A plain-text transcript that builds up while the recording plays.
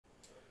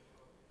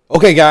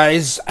Okay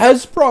guys,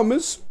 as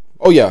promised,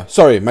 oh yeah,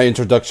 sorry, my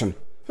introduction.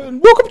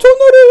 And welcome to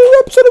another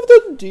episode of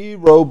the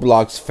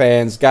Dee-Roblox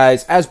fans.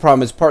 Guys, as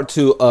promised, part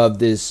 2 of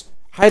this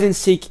hide and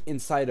seek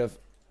inside of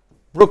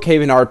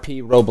Brookhaven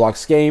RP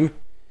Roblox game.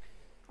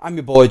 I'm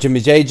your boy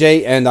Jimmy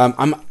JJ, and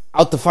I'm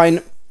out to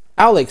find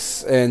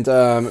Alex, and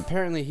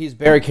apparently he's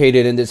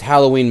barricaded in this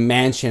Halloween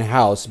mansion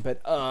house.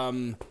 But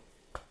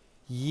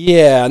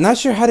yeah, not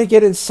sure how to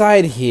get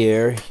inside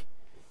here.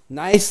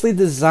 Nicely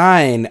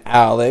designed,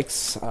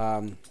 Alex.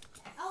 I'll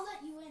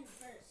let you in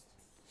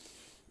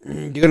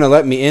first. You're gonna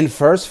let me in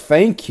first?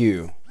 Thank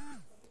you.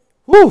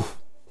 Whew.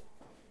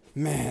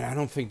 Man, I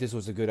don't think this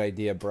was a good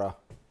idea, bro.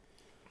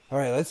 All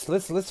right,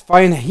 let's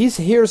find. He's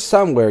here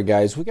somewhere,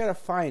 guys. We gotta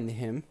find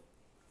him.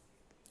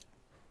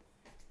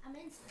 I'm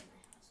inside my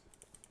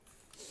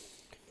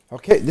house.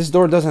 Okay, this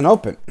door doesn't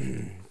open,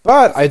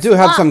 but I do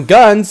have some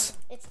guns.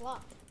 It's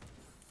locked.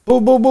 Boo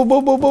boo boo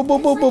boo boo boo boo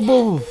boo boo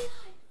boo.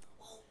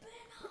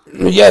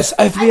 Yes,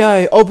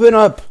 FBI, open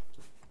up.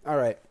 All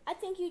right. I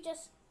think you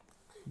just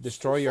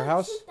Destroy your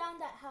house? Shoot down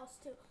that house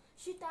too.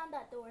 Shoot down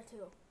that door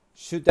too.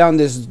 Shoot down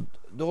this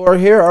door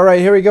here. All right,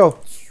 here we go.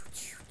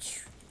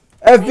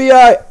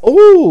 FBI.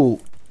 Ooh,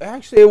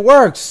 actually it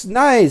works.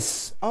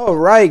 Nice. All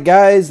right,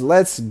 guys,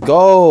 let's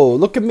go.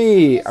 Look at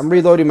me. I'm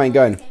reloading my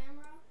gun.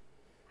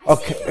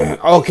 Okay,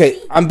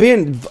 okay. I'm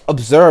being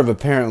observed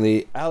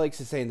apparently. Alex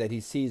is saying that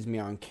he sees me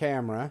on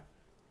camera.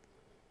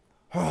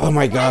 Oh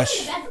my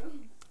gosh.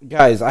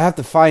 Guys, I have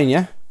to find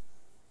you.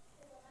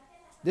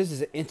 This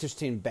is an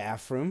interesting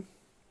bathroom.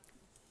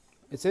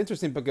 It's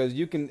interesting because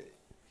you can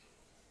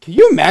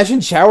you imagine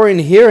showering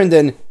here and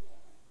then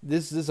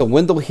this is a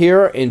window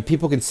here and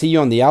people can see you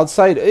on the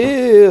outside?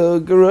 Ew,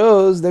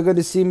 gross. They're going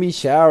to see me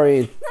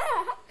showering.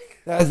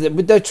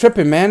 They're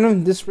tripping,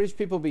 man. This rich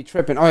people be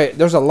tripping. All right,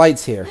 there's a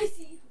lights here.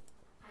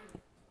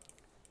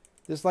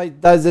 This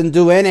light doesn't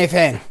do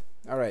anything.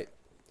 All right.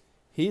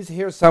 He's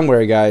here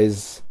somewhere,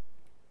 guys.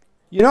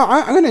 You know,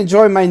 I'm going to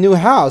enjoy my new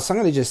house. I'm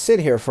going to just sit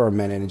here for a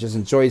minute and just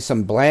enjoy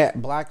some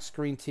black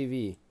screen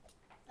TV.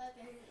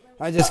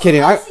 I'm just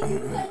kidding.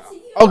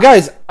 Oh,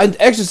 guys, I'm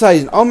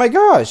exercising. Oh, my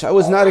gosh. I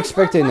was not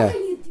expecting that.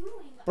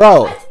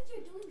 Bro,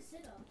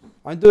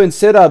 I'm doing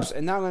sit-ups,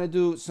 and now I'm going to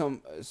do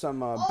some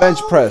bench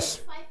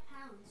press.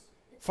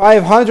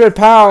 500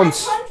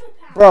 pounds.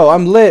 Bro,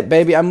 I'm lit,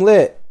 baby. I'm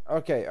lit.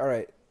 Okay, all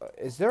right.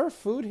 Is there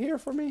food here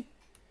for me?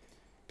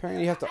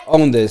 Apparently, you have to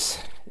own this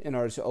in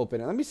order to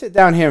open it. Let me sit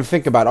down here and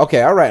think about it.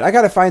 Okay, all right. I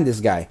got to find this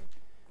guy.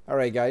 All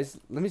right, guys.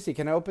 Let me see.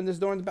 Can I open this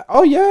door in the back?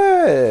 Oh,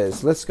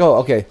 yes. Let's go.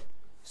 Okay.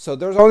 So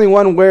there's only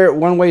one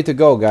way to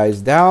go,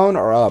 guys. Down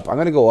or up? I'm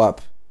going to go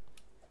up.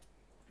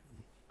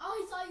 Oh,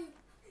 I saw you.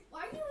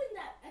 Why are you in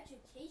that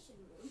education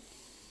room?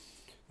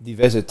 The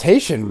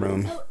visitation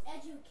room? No,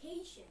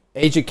 education.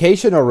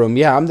 Educational room.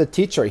 Yeah, I'm the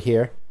teacher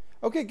here.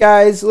 Okay,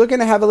 guys. We're going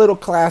to have a little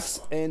class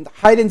and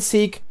hide and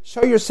seek.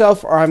 Show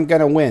yourself or I'm going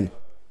to win.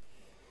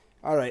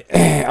 All right.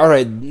 All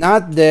right.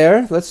 Not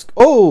there. Let's.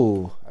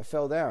 Oh, I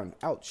fell down.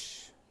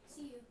 Ouch.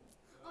 See you.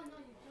 Oh, no,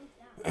 you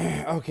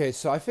jumped down. Okay,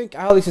 so I think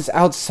Alex is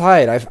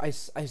outside. I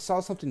saw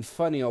something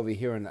funny over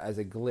here as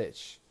a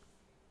glitch.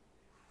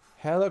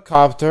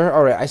 Helicopter.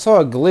 All right. I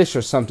saw a glitch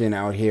or something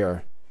out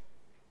here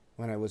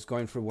when I was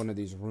going through one of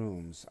these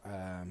rooms.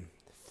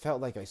 Felt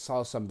like I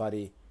saw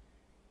somebody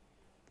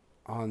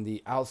on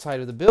the outside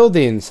of the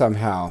building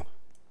somehow.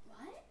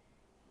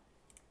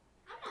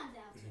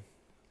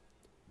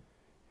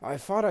 I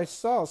thought I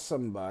saw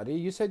somebody.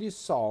 You said you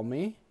saw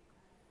me.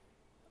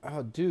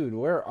 Oh, dude,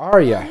 where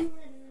are you?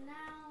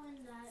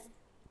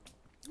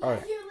 All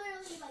right. You're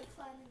literally like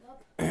climbing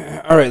up.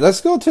 All right,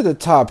 let's go to the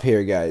top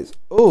here, guys.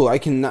 Oh, I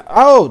can.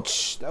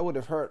 Ouch! That would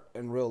have hurt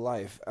in real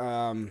life.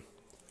 Can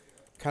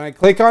I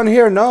click on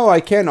here? No,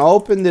 I can't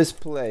open this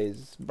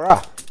place,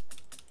 bruh.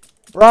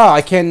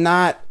 I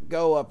cannot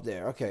go up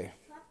there. Okay.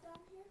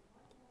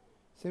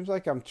 Seems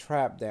like I'm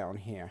trapped down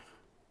here.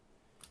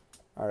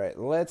 All right,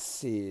 let's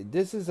see.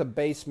 This is a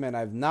basement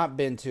I've not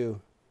been to.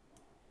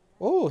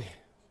 Oh,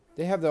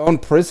 they have their own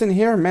prison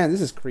here? Man, this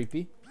is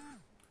creepy.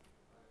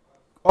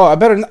 Oh, I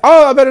better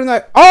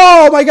not.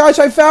 Oh, my gosh,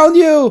 I found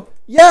you.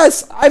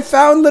 Yes, I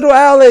found little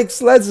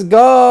Alex. Let's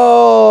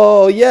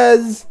go.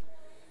 Yes.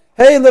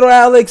 Hey, little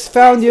Alex,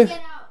 found you.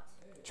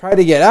 Try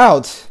to get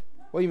out?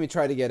 What do you mean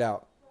try to get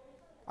out?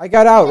 I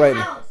got out right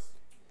now.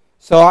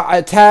 So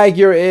I tag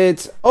your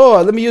it.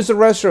 Oh, let me use the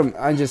restroom.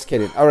 I'm just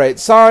kidding. All right,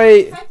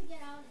 sorry.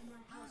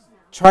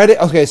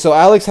 Okay, so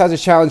Alex has a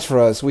challenge for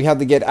us. We have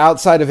to get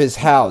outside of his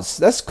house.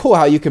 That's cool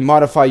how you can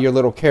modify your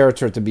little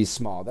character to be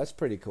small. That's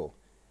pretty cool.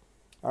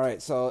 All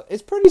right, so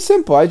it's pretty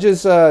simple. I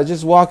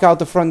just walk out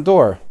the front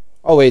door.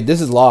 Oh, wait,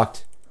 this is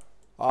locked.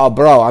 Oh,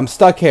 bro, I'm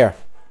stuck here.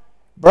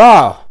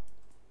 Bro,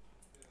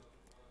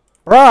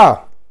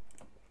 let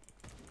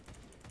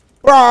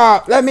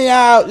me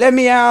out.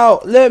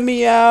 Let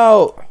me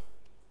out.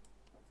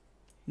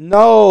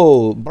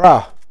 No,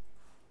 bro.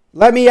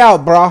 Let me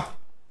out, bro.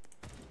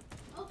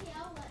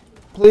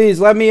 Please,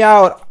 let me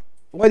out.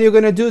 What are you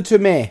going to do to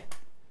me?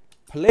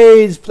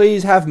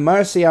 Please have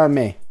mercy on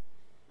me.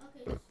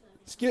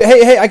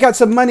 Hey, I got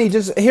some money.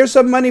 Just here's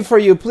some money for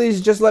you.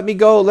 Please, just let me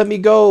go. Let me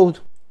go.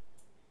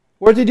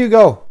 Where did you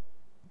go?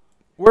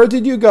 Where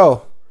did you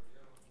go?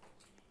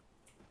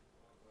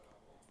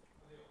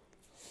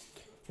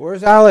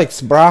 Where's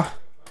Alex, brah?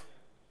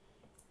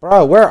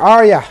 Bro, where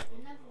are ya?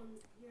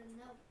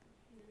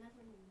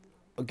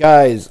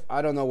 Guys,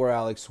 I don't know where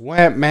Alex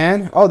went,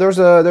 man. Oh,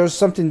 there's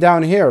something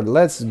down here.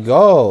 Let's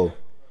go.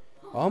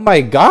 Oh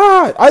my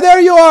God! Oh, there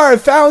you are! I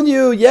found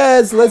you.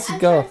 Yes, let's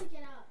go.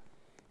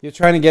 You're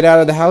trying to get out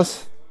of the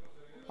house?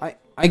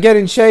 I'm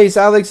getting chased.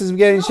 Alex is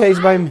getting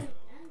chased by me.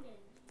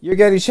 You're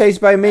getting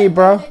chased by me,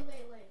 bro.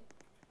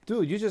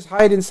 Dude, you just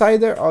hide inside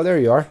there? Oh, there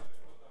you are.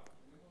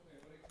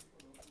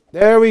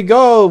 There we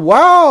go.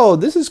 Wow,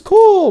 this is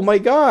cool. My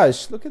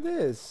gosh, look at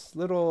this.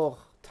 Little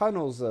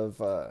tunnels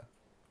of...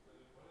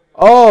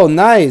 Oh,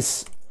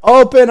 nice.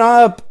 Open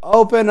up.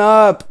 Open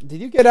up. Did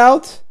you get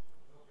out?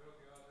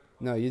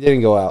 No, you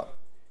didn't go out.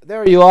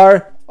 There you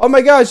are. Oh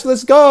my gosh,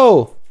 let's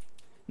go.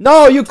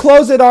 No, you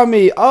closed it on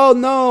me. Oh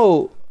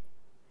no.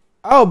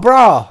 Oh,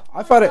 bro.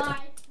 I thought it...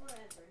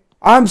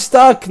 I'm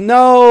stuck.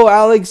 No,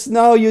 Alex.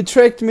 No, you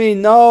tricked me.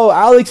 No,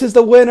 Alex is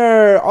the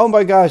winner. Oh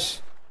my gosh.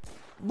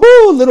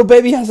 Woo, little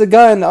baby has a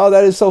gun. Oh,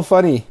 that is so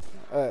funny.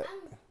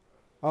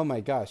 Oh my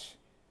gosh.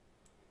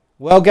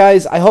 Well,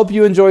 guys, I hope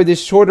you enjoyed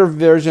this shorter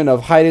version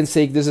of hide and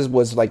seek. This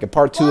was like a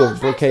part 2 of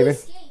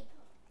Brookhaven.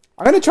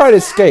 I'm gonna try to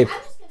escape.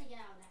 I'm just gonna get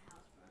out of the house,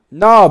 bro.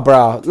 No,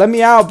 bro. Let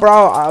me out,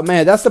 bro. Oh,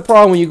 man, that's the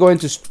problem when you go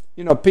into,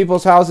 you know,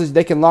 people's houses.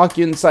 They can lock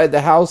you inside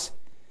the house.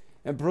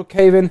 In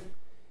Brookhaven.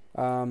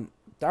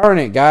 Darn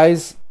it,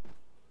 guys.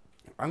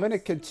 I'm gonna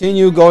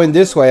continue going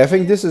this way. I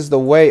think this is the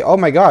way. Oh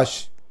my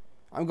gosh.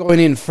 I'm going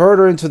in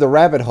further into the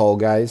rabbit hole,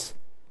 guys.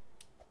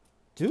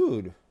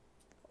 Dude.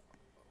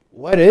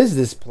 What is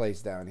this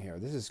place down here?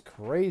 This is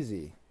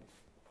crazy.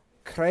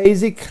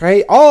 Crazy.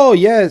 Oh,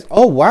 yes.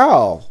 Oh,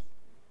 wow.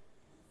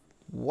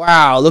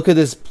 Wow, look at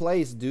this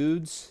place,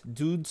 dudes.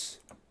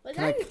 But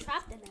now you're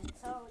trapped in it,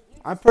 so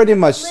I'm pretty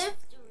much... live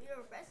your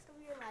rest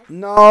of your life.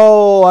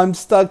 No, I'm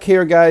stuck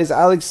here, guys.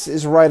 Alex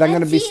is right. I'm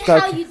going to be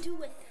stuck. How you do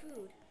with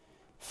food.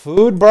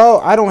 Food, bro?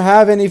 I don't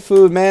have any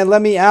food, man.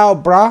 Let me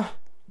out, brah.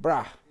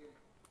 Brah.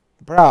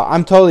 Bro,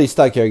 I'm totally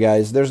stuck here,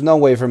 guys. There's no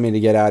way for me to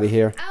get out of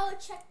here. I'll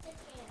check the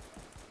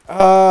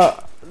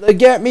can.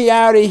 Get me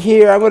out of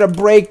here. I'm gonna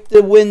break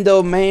the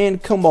window, man.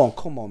 Come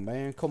on,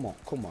 man. Come on.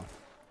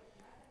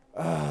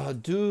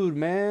 Dude,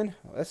 man.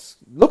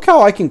 Look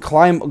how I can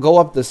go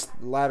up the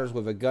ladders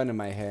with a gun in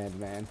my hand,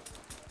 man.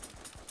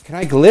 Can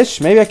I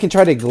glitch? Maybe I can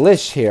try to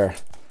glitch here.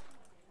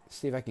 Let's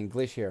see if I can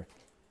glitch here.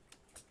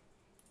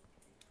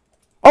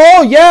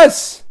 Oh,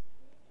 yes!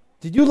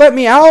 Did you let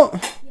me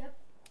out?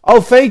 Oh,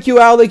 thank you,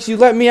 Alex. You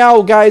let me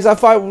out, guys. I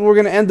thought we were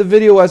going to end the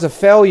video as a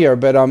failure,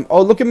 but,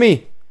 oh, look at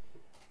me.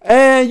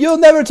 And you'll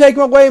never take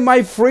away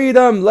my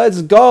freedom.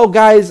 Let's go,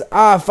 guys.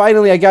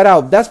 Finally, I got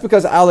out. That's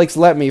because Alex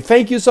let me.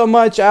 Thank you so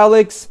much,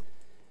 Alex.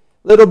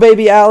 Little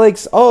baby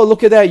Alex. Oh,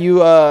 look at that.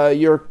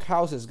 Your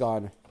house is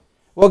gone.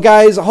 Well,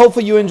 guys,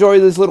 hopefully you enjoy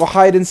this little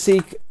hide and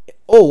seek.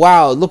 Oh,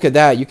 wow. Look at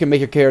that. You can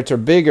make your character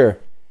bigger.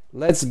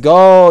 Let's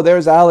go.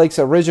 There's Alex,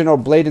 original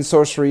Blade and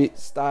Sorcery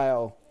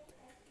style.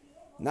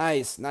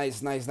 Nice.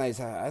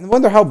 I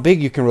wonder how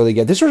big you can really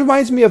get. This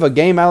reminds me of a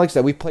game, Alex,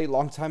 that we played a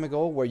long time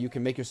ago where you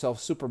can make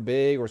yourself super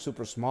big or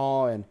super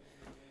small. And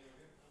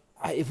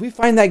if we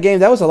find that game,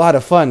 that was a lot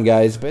of fun,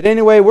 guys. But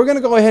anyway, we're going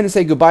to go ahead and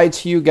say goodbye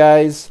to you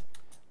guys.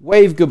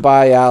 Wave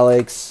goodbye,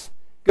 Alex.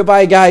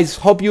 Goodbye, guys.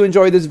 Hope you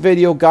enjoyed this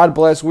video. God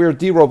bless. We're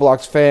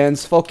Dee-Roblox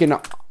fans.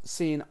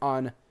 Focusing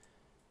on...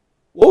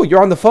 Whoa,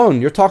 you're on the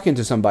phone. You're talking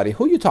to somebody.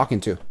 Who are you talking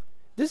to?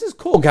 This is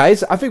cool,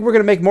 guys. I think we're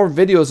going to make more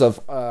videos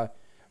of...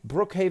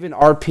 Brookhaven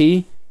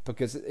RP,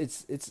 because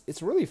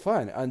it's really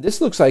fun. And this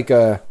looks like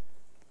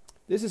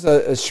this is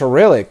a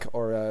Cyrillic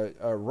or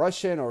a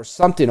Russian or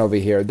something over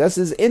here. This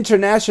is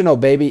international,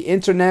 baby,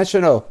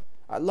 international.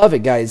 I love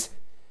it, guys.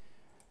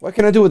 What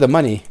can I do with the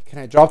money? Can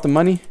I drop the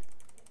money?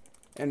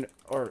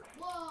 Or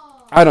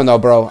I don't know,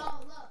 bro. Whoa,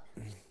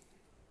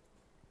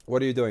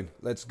 What are you doing?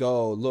 Let's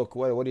go. Look,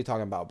 what are you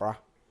talking about, bro?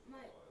 my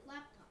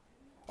laptop.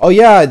 Oh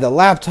yeah, the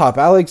laptop,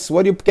 Alex.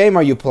 What game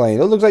are you playing?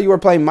 It looks like you were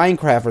playing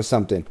Minecraft or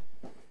something.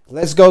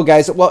 Let's go,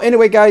 guys. Well,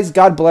 anyway, guys,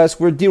 God bless.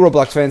 We're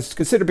Dee-Roblox fans.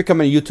 Consider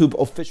becoming a YouTube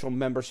official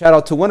member. Shout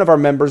out to one of our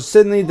members,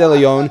 Sydney De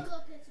Leon. Look,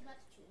 it's about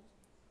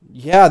to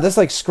change. Yeah, that's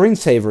like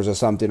screensavers or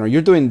something. Or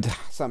you're doing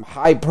some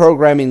high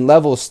programming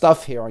level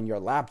stuff here on your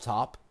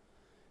laptop.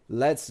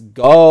 Let's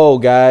go,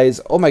 guys.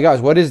 Oh my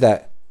gosh, what is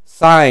that?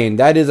 Sign.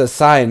 That is a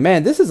sign.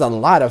 Man, this is a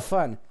lot of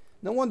fun.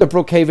 No wonder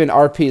Brookhaven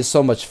RP is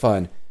so much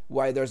fun.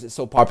 Why it's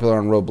so popular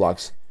on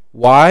Roblox.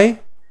 Why?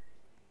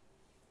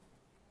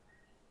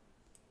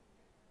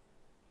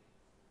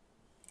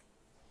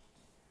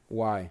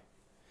 Why?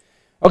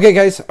 Okay,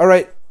 guys. All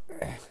right.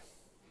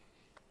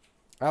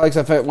 Alex,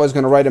 I was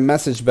going to write a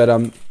message, but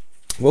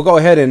we'll go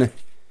ahead and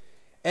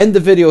end the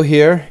video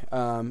here.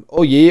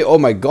 Oh, yeah. Oh,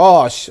 my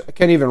gosh. I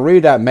can't even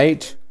read that,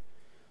 mate.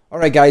 All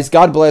right, guys.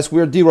 God bless.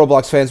 We're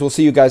Dee-Roblox fans. We'll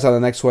see you guys on the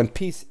next one.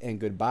 Peace and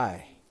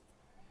goodbye.